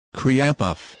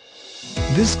Creapuff.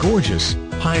 This gorgeous,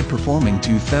 high-performing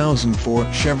 2004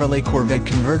 Chevrolet Corvette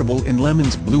convertible in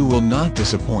Lemons Blue will not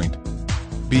disappoint.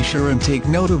 Be sure and take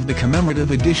note of the commemorative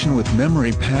edition with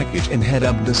memory package and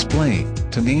head-up display,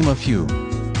 to name a few.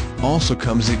 Also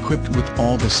comes equipped with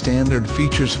all the standard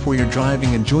features for your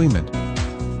driving enjoyment.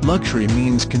 Luxury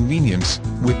means convenience,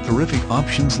 with terrific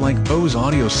options like Bose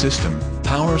audio system,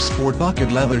 power sport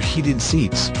bucket leather heated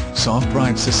seats, soft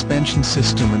ride suspension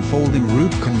system and folding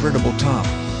roof convertible top.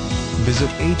 Visit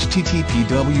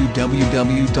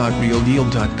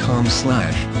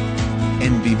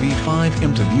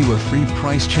http://www.realdeal.com/NBV5M to view a free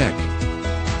price check.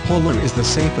 Polar is the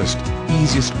safest,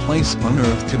 easiest place on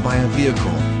earth to buy a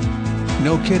vehicle.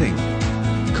 No kidding.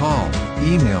 Call,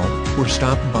 email, or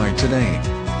stop by today.